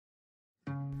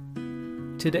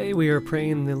Today we are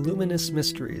praying the luminous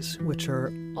mysteries, which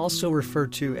are also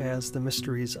referred to as the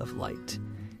mysteries of light,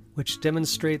 which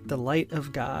demonstrate the light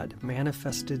of God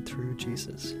manifested through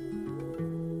Jesus.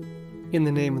 In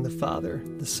the name of the Father,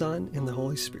 the Son, and the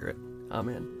Holy Spirit.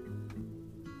 Amen.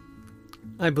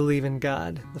 I believe in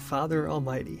God, the Father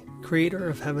Almighty, creator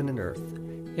of heaven and earth,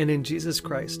 and in Jesus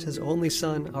Christ, his only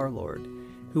Son, our Lord,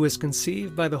 who was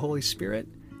conceived by the Holy Spirit,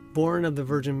 born of the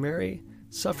Virgin Mary,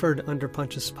 suffered under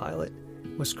Pontius Pilate,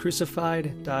 was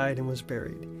crucified, died, and was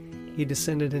buried. He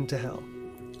descended into hell.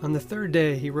 On the third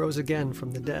day he rose again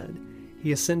from the dead.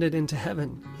 He ascended into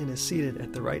heaven and is seated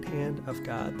at the right hand of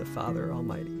God the Father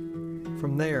Almighty.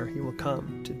 From there he will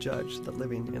come to judge the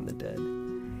living and the dead.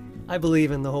 I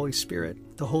believe in the Holy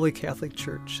Spirit, the Holy Catholic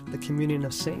Church, the communion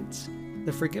of saints,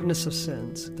 the forgiveness of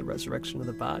sins, the resurrection of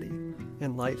the body,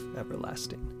 and life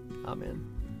everlasting. Amen.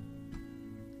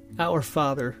 Our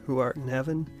Father, who art in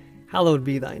heaven, hallowed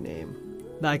be thy name.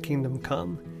 Thy kingdom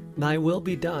come, thy will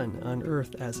be done on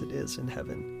earth as it is in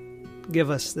heaven. Give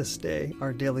us this day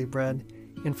our daily bread,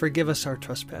 and forgive us our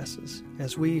trespasses,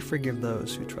 as we forgive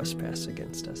those who trespass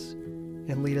against us.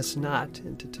 And lead us not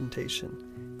into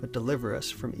temptation, but deliver us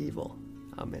from evil.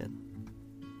 Amen.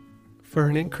 For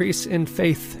an increase in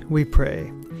faith, we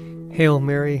pray. Hail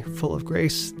Mary, full of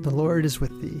grace, the Lord is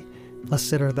with thee.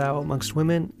 Blessed art thou amongst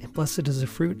women, and blessed is the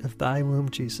fruit of thy womb,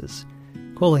 Jesus.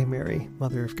 Holy Mary,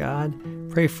 Mother of God,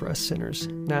 pray for us sinners,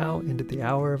 now and at the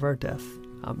hour of our death.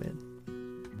 Amen.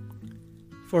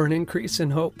 For an increase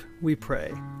in hope, we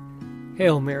pray.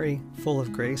 Hail Mary, full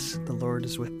of grace, the Lord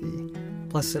is with thee.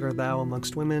 Blessed art thou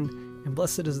amongst women, and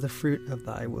blessed is the fruit of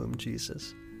thy womb,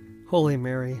 Jesus. Holy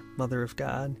Mary, Mother of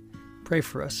God, pray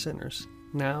for us sinners,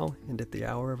 now and at the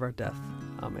hour of our death.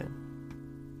 Amen.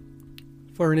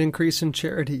 For an increase in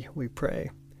charity, we pray.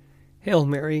 Hail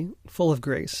Mary, full of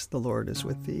grace, the Lord is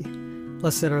with thee.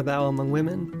 Blessed art thou among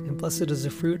women, and blessed is the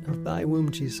fruit of thy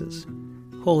womb, Jesus.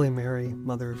 Holy Mary,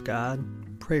 Mother of God,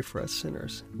 pray for us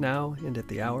sinners, now and at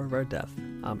the hour of our death.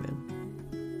 Amen.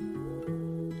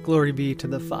 Glory be to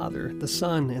the Father, the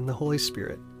Son, and the Holy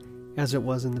Spirit, as it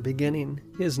was in the beginning,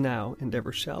 is now, and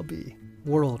ever shall be,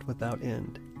 world without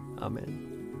end.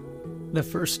 Amen. The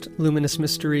first luminous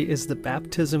mystery is the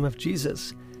baptism of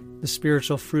Jesus. The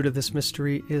spiritual fruit of this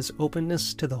mystery is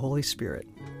openness to the Holy Spirit.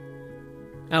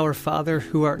 Our Father,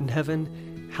 who art in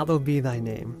heaven, hallowed be thy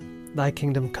name. Thy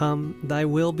kingdom come, thy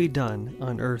will be done,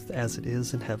 on earth as it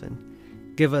is in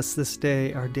heaven. Give us this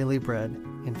day our daily bread,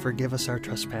 and forgive us our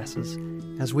trespasses,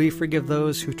 as we forgive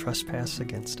those who trespass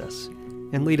against us.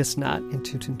 And lead us not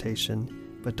into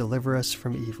temptation, but deliver us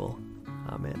from evil.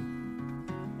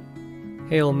 Amen.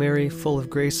 Hail Mary, full of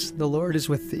grace, the Lord is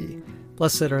with thee.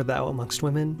 Blessed art thou amongst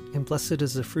women, and blessed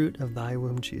is the fruit of thy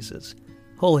womb, Jesus.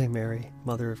 Holy Mary,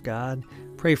 Mother of God,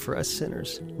 pray for us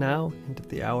sinners, now and at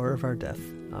the hour of our death.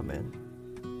 Amen.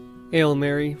 Hail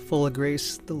Mary, full of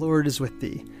grace, the Lord is with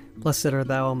thee. Blessed art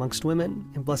thou amongst women,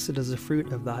 and blessed is the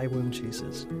fruit of thy womb,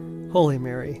 Jesus. Holy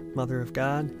Mary, Mother of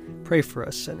God, pray for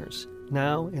us sinners,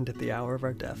 now and at the hour of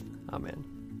our death. Amen.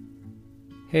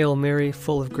 Hail Mary,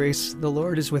 full of grace, the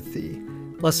Lord is with thee.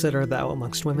 Blessed art thou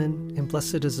amongst women, and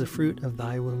blessed is the fruit of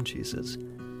thy womb, Jesus.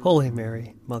 Holy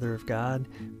Mary, Mother of God,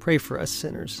 pray for us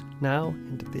sinners, now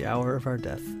and at the hour of our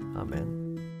death.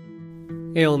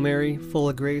 Amen. Hail Mary, full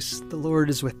of grace, the Lord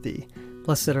is with thee.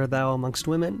 Blessed art thou amongst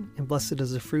women, and blessed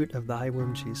is the fruit of thy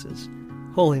womb, Jesus.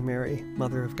 Holy Mary,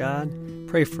 Mother of God,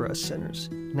 pray for us sinners,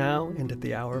 now and at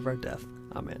the hour of our death.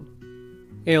 Amen.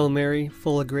 Hail Mary,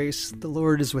 full of grace, the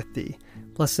Lord is with thee.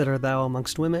 Blessed art thou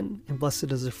amongst women, and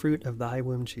blessed is the fruit of thy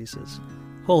womb, Jesus.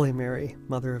 Holy Mary,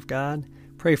 Mother of God,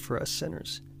 pray for us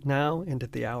sinners, now and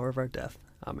at the hour of our death.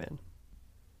 Amen.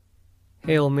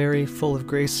 Hail Mary, full of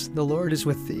grace, the Lord is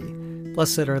with thee.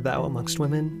 Blessed art thou amongst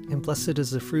women, and blessed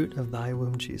is the fruit of thy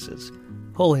womb, Jesus.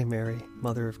 Holy Mary,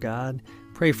 Mother of God,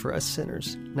 pray for us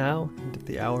sinners, now and at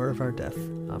the hour of our death.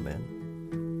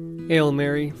 Amen. Hail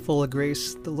Mary, full of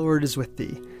grace, the Lord is with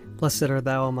thee. Blessed art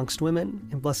thou amongst women,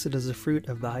 and blessed is the fruit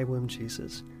of thy womb,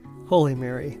 Jesus. Holy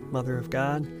Mary, Mother of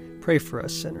God, pray for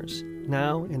us sinners,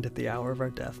 now and at the hour of our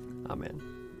death. Amen.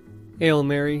 Hail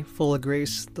Mary, full of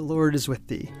grace, the Lord is with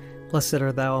thee. Blessed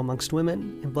art thou amongst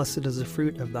women, and blessed is the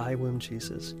fruit of thy womb,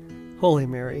 Jesus. Holy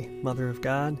Mary, Mother of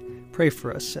God, pray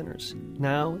for us sinners,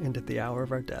 now and at the hour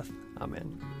of our death.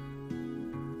 Amen.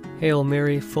 Hail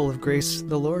Mary, full of grace,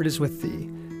 the Lord is with thee.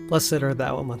 Blessed art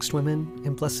thou amongst women,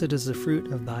 and blessed is the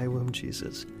fruit of thy womb,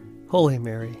 Jesus. Holy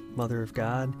Mary, Mother of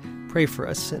God, pray for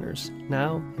us sinners,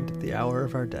 now and at the hour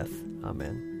of our death.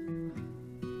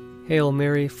 Amen. Hail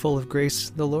Mary, full of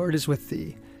grace, the Lord is with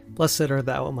thee. Blessed art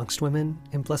thou amongst women,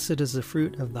 and blessed is the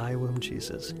fruit of thy womb,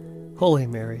 Jesus. Holy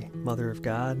Mary, Mother of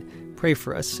God, pray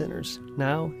for us sinners,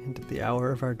 now and at the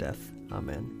hour of our death.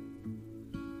 Amen.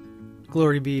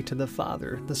 Glory be to the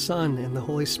Father, the Son, and the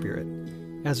Holy Spirit,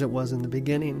 as it was in the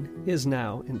beginning, is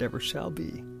now, and ever shall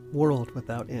be, world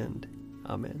without end.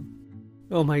 Amen.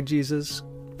 O my Jesus,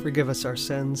 forgive us our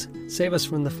sins, save us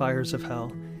from the fires of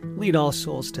hell, lead all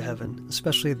souls to heaven,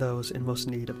 especially those in most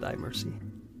need of thy mercy.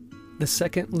 The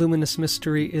second luminous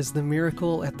mystery is the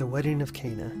miracle at the wedding of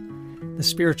Cana. The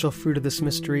spiritual fruit of this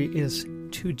mystery is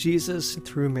to Jesus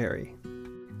through Mary.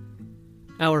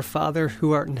 Our Father,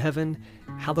 who art in heaven,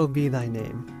 hallowed be thy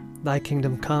name. Thy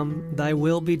kingdom come, thy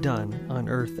will be done, on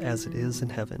earth as it is in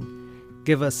heaven.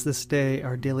 Give us this day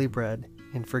our daily bread,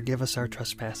 and forgive us our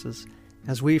trespasses,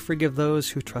 as we forgive those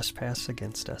who trespass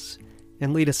against us.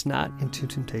 And lead us not into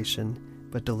temptation,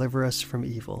 but deliver us from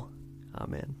evil.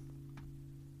 Amen.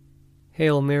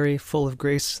 Hail Mary, full of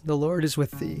grace, the Lord is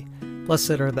with thee.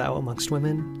 Blessed art thou amongst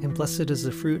women, and blessed is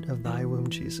the fruit of thy womb,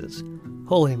 Jesus.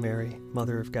 Holy Mary,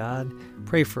 Mother of God,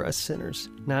 pray for us sinners,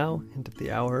 now and at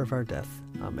the hour of our death.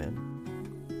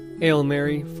 Amen. Hail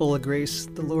Mary, full of grace,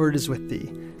 the Lord is with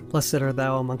thee. Blessed art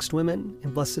thou amongst women,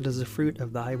 and blessed is the fruit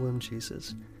of thy womb,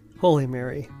 Jesus. Holy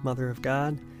Mary, Mother of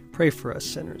God, pray for us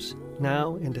sinners,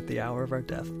 now and at the hour of our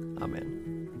death.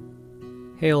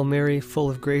 Amen. Hail Mary, full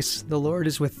of grace, the Lord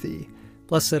is with thee.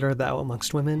 Blessed art thou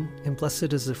amongst women, and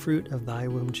blessed is the fruit of thy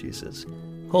womb, Jesus.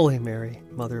 Holy Mary,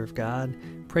 Mother of God,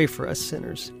 pray for us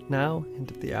sinners, now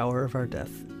and at the hour of our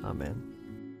death. Amen.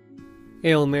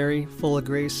 Hail Mary, full of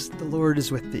grace, the Lord is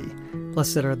with thee.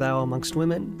 Blessed art thou amongst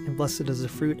women, and blessed is the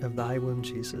fruit of thy womb,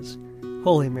 Jesus.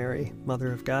 Holy Mary,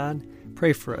 Mother of God,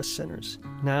 pray for us sinners,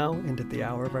 now and at the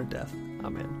hour of our death.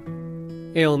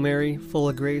 Amen. Hail Mary, full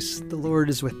of grace, the Lord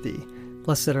is with thee.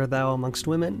 Blessed art thou amongst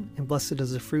women, and blessed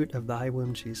is the fruit of thy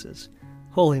womb, Jesus.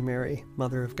 Holy Mary,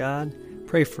 Mother of God,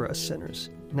 pray for us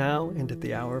sinners, now and at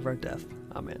the hour of our death.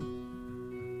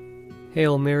 Amen.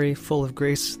 Hail Mary, full of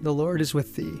grace, the Lord is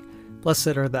with thee.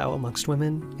 Blessed art thou amongst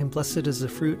women, and blessed is the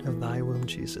fruit of thy womb,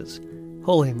 Jesus.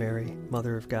 Holy Mary,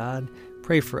 Mother of God,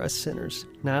 pray for us sinners,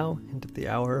 now and at the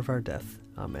hour of our death.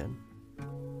 Amen.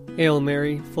 Hail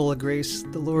Mary, full of grace,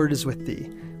 the Lord is with thee.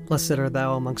 Blessed art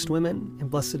thou amongst women, and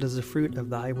blessed is the fruit of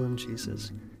thy womb,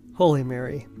 Jesus. Holy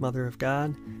Mary, Mother of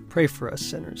God, pray for us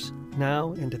sinners,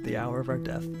 now and at the hour of our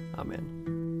death.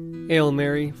 Amen. Hail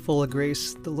Mary, full of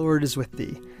grace, the Lord is with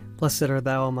thee. Blessed art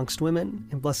thou amongst women,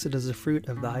 and blessed is the fruit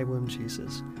of thy womb,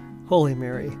 Jesus. Holy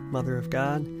Mary, Mother of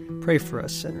God, pray for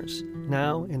us sinners,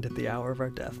 now and at the hour of our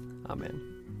death. Amen.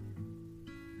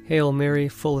 Hail Mary,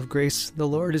 full of grace, the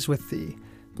Lord is with thee.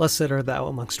 Blessed art thou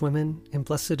amongst women, and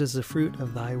blessed is the fruit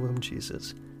of thy womb,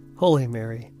 Jesus. Holy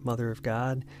Mary, Mother of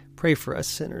God, pray for us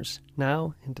sinners,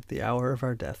 now and at the hour of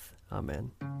our death.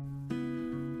 Amen.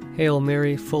 Hail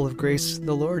Mary, full of grace,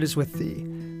 the Lord is with thee.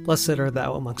 Blessed art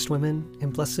thou amongst women,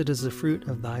 and blessed is the fruit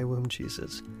of thy womb,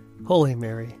 Jesus. Holy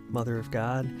Mary, Mother of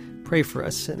God, pray for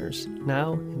us sinners,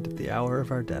 now and at the hour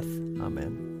of our death.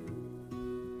 Amen.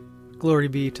 Glory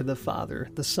be to the Father,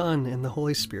 the Son, and the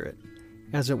Holy Spirit,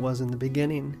 as it was in the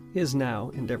beginning, is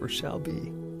now, and ever shall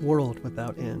be, world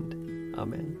without end.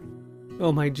 Amen.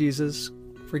 O my Jesus,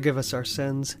 forgive us our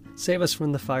sins, save us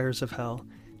from the fires of hell,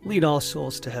 lead all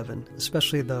souls to heaven,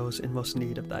 especially those in most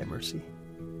need of thy mercy.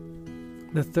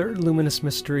 The third luminous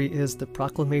mystery is the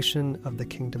proclamation of the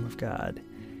kingdom of God.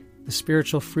 The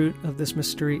spiritual fruit of this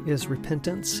mystery is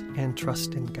repentance and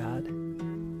trust in God.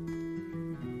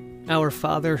 Our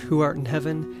Father, who art in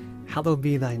heaven, hallowed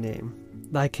be thy name.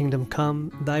 Thy kingdom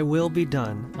come, thy will be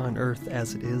done, on earth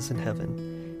as it is in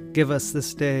heaven. Give us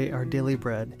this day our daily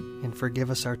bread, and forgive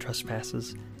us our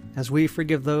trespasses, as we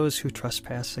forgive those who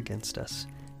trespass against us.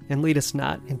 And lead us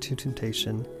not into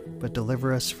temptation, but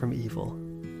deliver us from evil.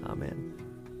 Amen.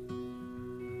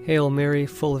 Hail Mary,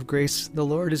 full of grace, the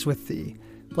Lord is with thee.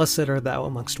 Blessed art thou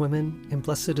amongst women, and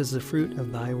blessed is the fruit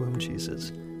of thy womb,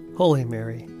 Jesus. Holy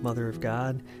Mary, Mother of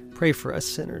God, pray for us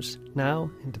sinners,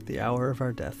 now and at the hour of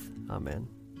our death. Amen.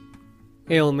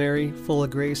 Hail Mary, full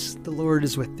of grace, the Lord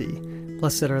is with thee.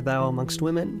 Blessed art thou amongst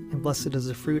women, and blessed is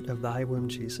the fruit of thy womb,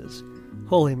 Jesus.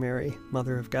 Holy Mary,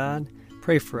 Mother of God,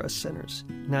 pray for us sinners,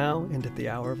 now and at the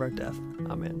hour of our death.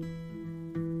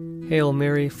 Amen. Hail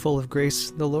Mary, full of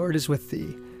grace, the Lord is with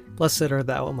thee. Blessed art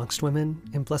thou amongst women,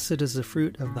 and blessed is the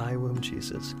fruit of thy womb,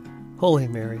 Jesus. Holy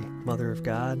Mary, Mother of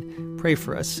God, pray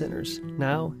for us sinners,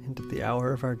 now and at the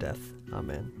hour of our death.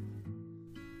 Amen.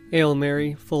 Hail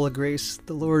Mary, full of grace,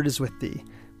 the Lord is with thee.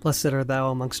 Blessed art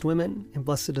thou amongst women, and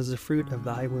blessed is the fruit of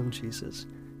thy womb, Jesus.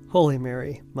 Holy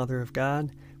Mary, Mother of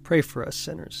God, pray for us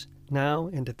sinners, now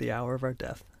and at the hour of our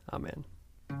death. Amen.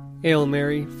 Hail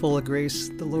Mary, full of grace,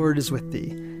 the Lord is with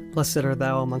thee. Blessed art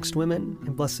thou amongst women,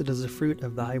 and blessed is the fruit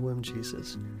of thy womb,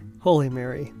 Jesus. Holy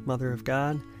Mary, Mother of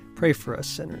God, pray for us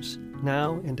sinners,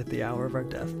 now and at the hour of our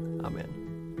death.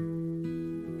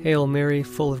 Amen. Hail Mary,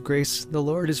 full of grace, the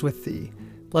Lord is with thee.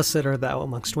 Blessed art thou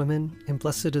amongst women, and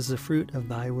blessed is the fruit of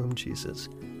thy womb, Jesus.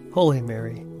 Holy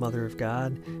Mary, Mother of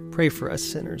God, pray for us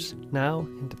sinners, now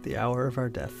and at the hour of our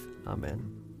death.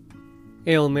 Amen.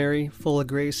 Hail Mary, full of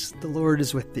grace, the Lord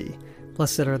is with thee.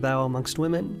 Blessed art thou amongst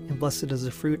women, and blessed is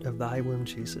the fruit of thy womb,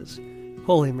 Jesus.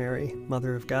 Holy Mary,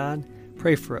 Mother of God,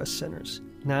 pray for us sinners,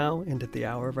 now and at the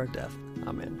hour of our death.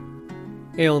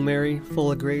 Amen. Hail Mary,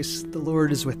 full of grace, the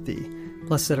Lord is with thee.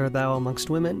 Blessed art thou amongst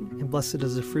women, and blessed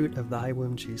is the fruit of thy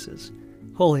womb, Jesus.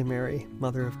 Holy Mary,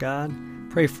 Mother of God,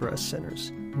 pray for us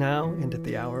sinners, now and at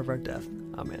the hour of our death.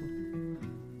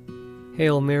 Amen.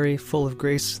 Hail Mary, full of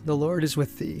grace, the Lord is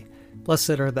with thee.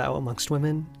 Blessed art thou amongst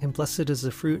women, and blessed is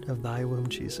the fruit of thy womb,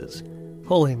 Jesus.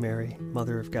 Holy Mary,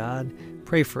 Mother of God,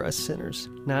 pray for us sinners,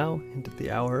 now and at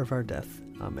the hour of our death.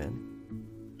 Amen.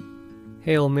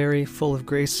 Hail Mary, full of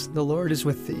grace, the Lord is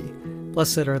with thee.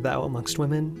 Blessed art thou amongst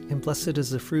women, and blessed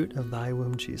is the fruit of thy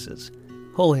womb, Jesus.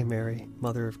 Holy Mary,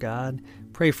 Mother of God,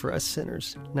 pray for us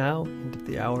sinners, now and at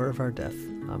the hour of our death.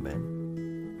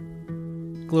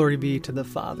 Amen. Glory be to the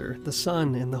Father, the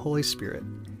Son, and the Holy Spirit,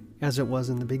 as it was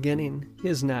in the beginning,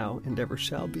 is now, and ever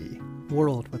shall be,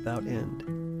 world without end.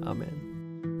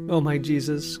 Amen. O my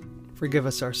Jesus, forgive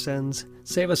us our sins,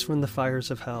 save us from the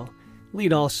fires of hell,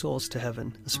 lead all souls to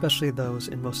heaven, especially those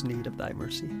in most need of thy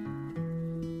mercy.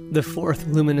 The fourth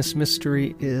luminous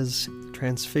mystery is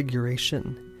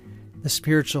Transfiguration. The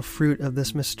spiritual fruit of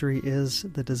this mystery is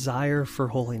the desire for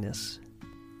holiness.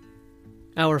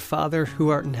 Our Father, who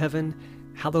art in heaven,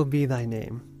 hallowed be thy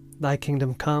name. Thy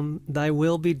kingdom come, thy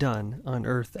will be done, on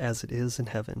earth as it is in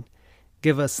heaven.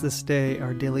 Give us this day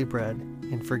our daily bread,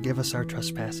 and forgive us our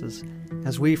trespasses,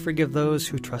 as we forgive those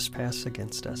who trespass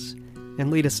against us.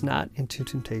 And lead us not into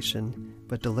temptation,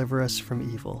 but deliver us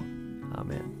from evil.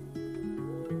 Amen.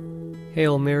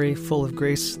 Hail Mary, full of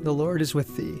grace, the Lord is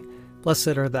with thee.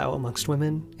 Blessed art thou amongst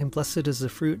women, and blessed is the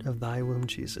fruit of thy womb,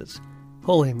 Jesus.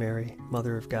 Holy Mary,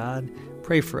 Mother of God,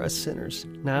 pray for us sinners,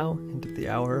 now and at the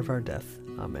hour of our death.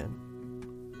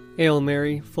 Amen. Hail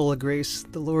Mary, full of grace,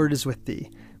 the Lord is with thee.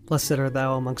 Blessed art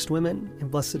thou amongst women, and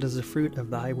blessed is the fruit of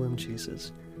thy womb,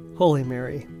 Jesus. Holy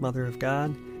Mary, Mother of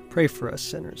God, pray for us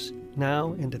sinners,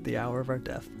 now and at the hour of our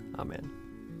death. Amen.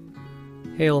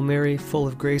 Hail Mary, full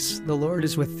of grace, the Lord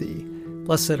is with thee.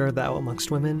 Blessed art thou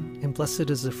amongst women, and blessed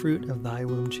is the fruit of thy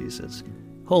womb, Jesus.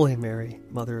 Holy Mary,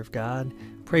 Mother of God,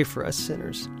 pray for us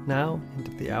sinners, now and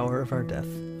at the hour of our death.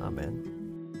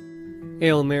 Amen.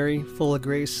 Hail Mary, full of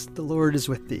grace, the Lord is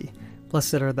with thee.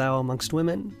 Blessed art thou amongst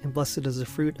women, and blessed is the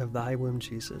fruit of thy womb,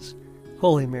 Jesus.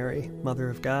 Holy Mary, Mother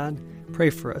of God, pray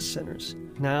for us sinners,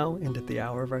 now and at the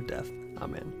hour of our death.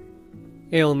 Amen.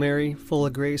 Hail Mary, full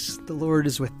of grace, the Lord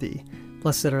is with thee.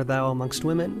 Blessed art thou amongst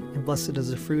women, and blessed is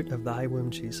the fruit of thy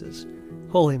womb, Jesus.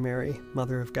 Holy Mary,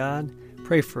 Mother of God,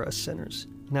 pray for us sinners,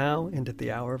 now and at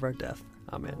the hour of our death.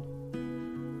 Amen.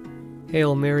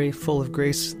 Hail Mary, full of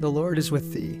grace, the Lord is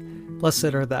with thee.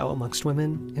 Blessed art thou amongst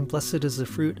women, and blessed is the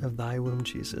fruit of thy womb,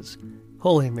 Jesus.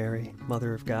 Holy Mary,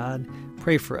 Mother of God,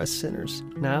 pray for us sinners,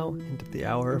 now and at the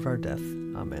hour of our death.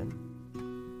 Amen.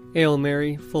 Hail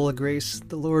Mary, full of grace,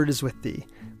 the Lord is with thee.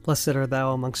 Blessed art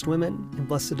thou amongst women, and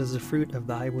blessed is the fruit of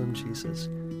thy womb, Jesus.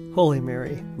 Holy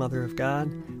Mary, Mother of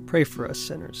God, pray for us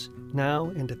sinners, now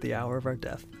and at the hour of our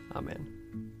death. Amen.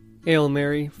 Hail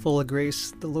Mary, full of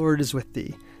grace, the Lord is with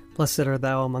thee. Blessed art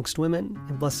thou amongst women,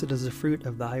 and blessed is the fruit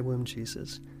of thy womb,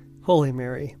 Jesus. Holy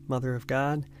Mary, Mother of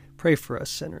God, pray for us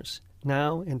sinners,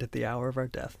 now and at the hour of our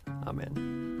death.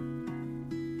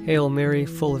 Amen. Hail Mary,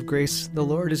 full of grace, the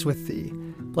Lord is with thee.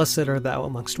 Blessed art thou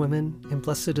amongst women, and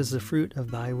blessed is the fruit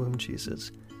of thy womb,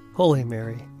 Jesus. Holy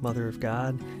Mary, Mother of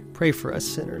God, pray for us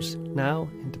sinners, now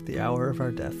and at the hour of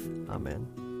our death. Amen.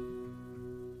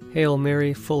 Hail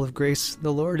Mary, full of grace,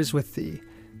 the Lord is with thee.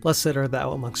 Blessed art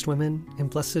thou amongst women, and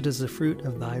blessed is the fruit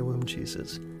of thy womb,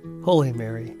 Jesus. Holy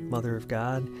Mary, Mother of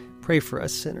God, pray for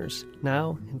us sinners,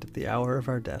 now and at the hour of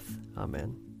our death.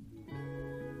 Amen.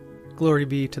 Glory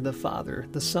be to the Father,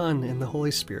 the Son, and the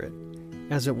Holy Spirit,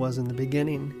 as it was in the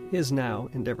beginning, is now,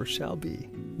 and ever shall be,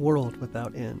 world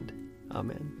without end.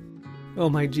 Amen. O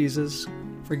my Jesus,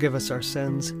 forgive us our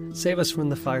sins, save us from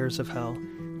the fires of hell,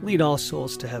 lead all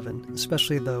souls to heaven,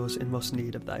 especially those in most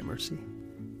need of thy mercy.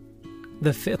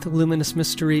 The fifth luminous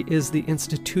mystery is the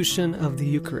institution of the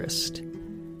Eucharist.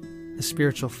 The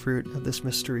spiritual fruit of this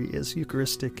mystery is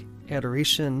Eucharistic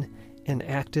adoration and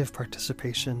active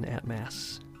participation at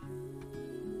Mass.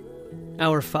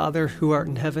 Our Father, who art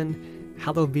in heaven,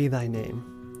 hallowed be thy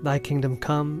name. Thy kingdom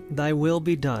come, thy will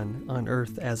be done, on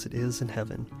earth as it is in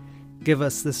heaven. Give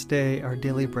us this day our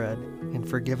daily bread, and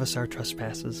forgive us our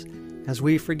trespasses, as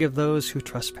we forgive those who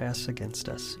trespass against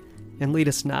us. And lead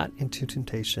us not into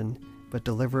temptation, but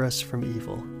deliver us from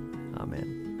evil.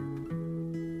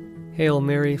 Amen. Hail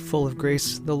Mary, full of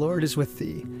grace, the Lord is with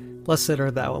thee. Blessed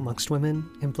art thou amongst women,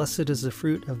 and blessed is the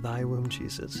fruit of thy womb,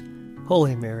 Jesus.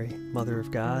 Holy Mary, Mother of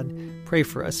God, pray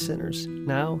for us sinners,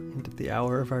 now and at the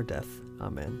hour of our death.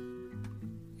 Amen.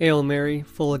 Hail Mary,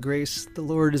 full of grace, the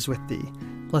Lord is with thee.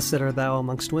 Blessed art thou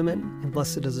amongst women, and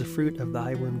blessed is the fruit of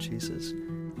thy womb, Jesus.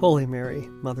 Holy Mary,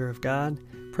 Mother of God,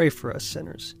 pray for us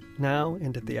sinners, now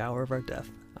and at the hour of our death.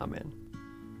 Amen.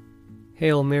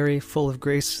 Hail Mary, full of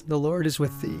grace, the Lord is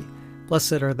with thee.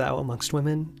 Blessed art thou amongst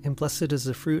women, and blessed is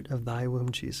the fruit of thy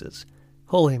womb, Jesus.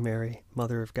 Holy Mary,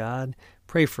 Mother of God,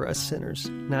 pray for us sinners,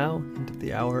 now and at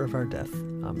the hour of our death.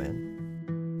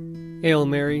 Amen. Hail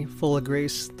Mary, full of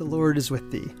grace, the Lord is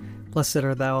with thee. Blessed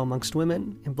art thou amongst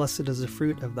women, and blessed is the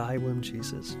fruit of thy womb,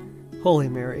 Jesus. Holy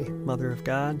Mary, Mother of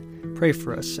God, pray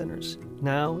for us sinners,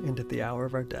 now and at the hour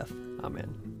of our death.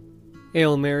 Amen.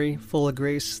 Hail Mary, full of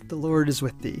grace, the Lord is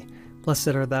with thee. Blessed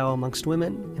art thou amongst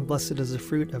women, and blessed is the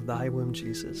fruit of thy womb,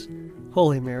 Jesus.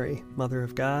 Holy Mary, Mother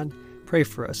of God, pray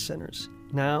for us sinners,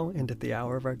 now and at the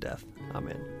hour of our death.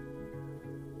 Amen.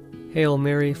 Hail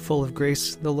Mary, full of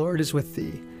grace, the Lord is with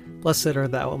thee. Blessed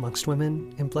art thou amongst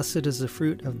women, and blessed is the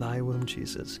fruit of thy womb,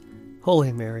 Jesus.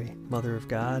 Holy Mary, Mother of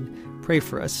God, pray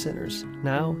for us sinners,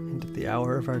 now and at the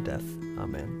hour of our death.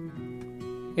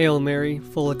 Amen. Hail Mary,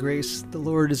 full of grace, the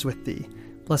Lord is with thee.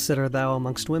 Blessed art thou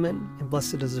amongst women, and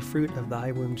blessed is the fruit of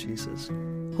thy womb, Jesus.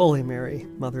 Holy Mary,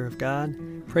 Mother of God,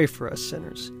 pray for us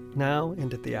sinners, now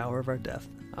and at the hour of our death.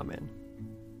 Amen.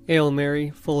 Hail Mary,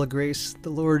 full of grace, the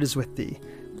Lord is with thee.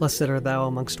 Blessed art thou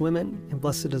amongst women, and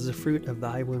blessed is the fruit of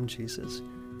thy womb, Jesus.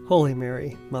 Holy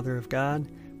Mary, Mother of God,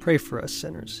 pray for us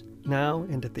sinners, now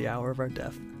and at the hour of our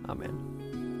death.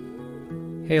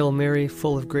 Amen. Hail Mary,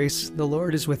 full of grace, the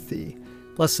Lord is with thee.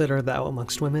 Blessed art thou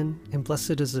amongst women, and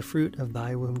blessed is the fruit of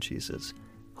thy womb, Jesus.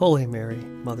 Holy Mary,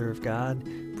 Mother of God,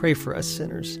 pray for us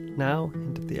sinners, now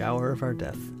and at the hour of our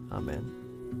death. Amen.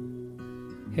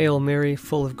 Hail Mary,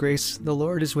 full of grace, the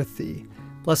Lord is with thee.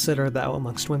 Blessed art thou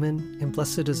amongst women, and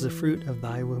blessed is the fruit of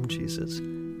thy womb, Jesus.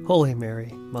 Holy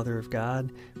Mary, Mother of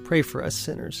God, pray for us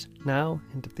sinners, now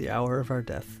and at the hour of our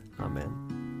death.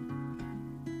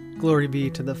 Amen. Glory be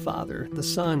to the Father, the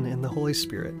Son, and the Holy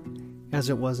Spirit, as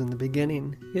it was in the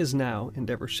beginning, is now, and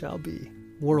ever shall be,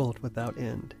 world without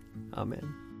end.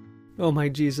 Amen. O my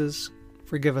Jesus,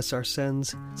 forgive us our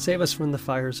sins, save us from the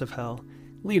fires of hell,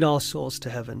 lead all souls to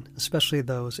heaven, especially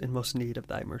those in most need of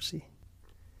thy mercy.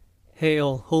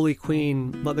 Hail, Holy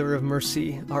Queen, Mother of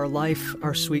Mercy, our life,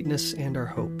 our sweetness, and our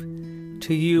hope.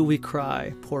 To you we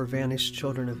cry, poor vanished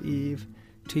children of Eve.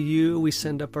 To you we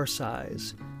send up our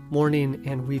sighs, mourning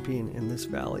and weeping in this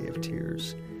valley of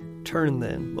tears. Turn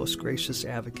then, most gracious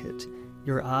Advocate,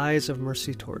 your eyes of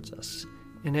mercy towards us,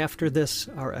 and after this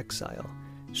our exile,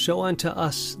 show unto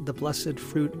us the blessed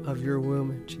fruit of your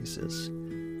womb, Jesus.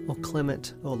 O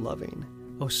clement, O loving,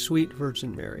 O sweet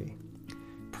Virgin Mary,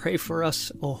 pray for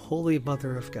us, O Holy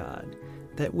Mother of God,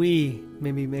 that we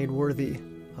may be made worthy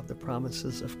of the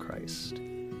promises of Christ.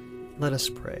 Let us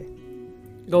pray.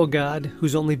 O God,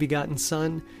 whose only begotten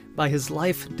Son, by his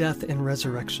life, death, and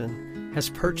resurrection, has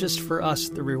purchased for us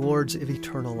the rewards of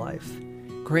eternal life,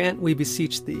 grant, we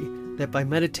beseech thee, that by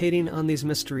meditating on these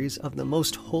mysteries of the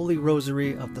most holy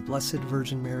rosary of the Blessed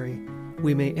Virgin Mary,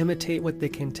 we may imitate what they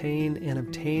contain and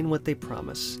obtain what they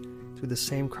promise, through the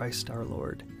same Christ our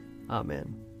Lord.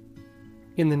 Amen.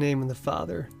 In the name of the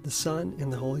Father, the Son,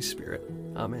 and the Holy Spirit.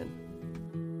 Amen.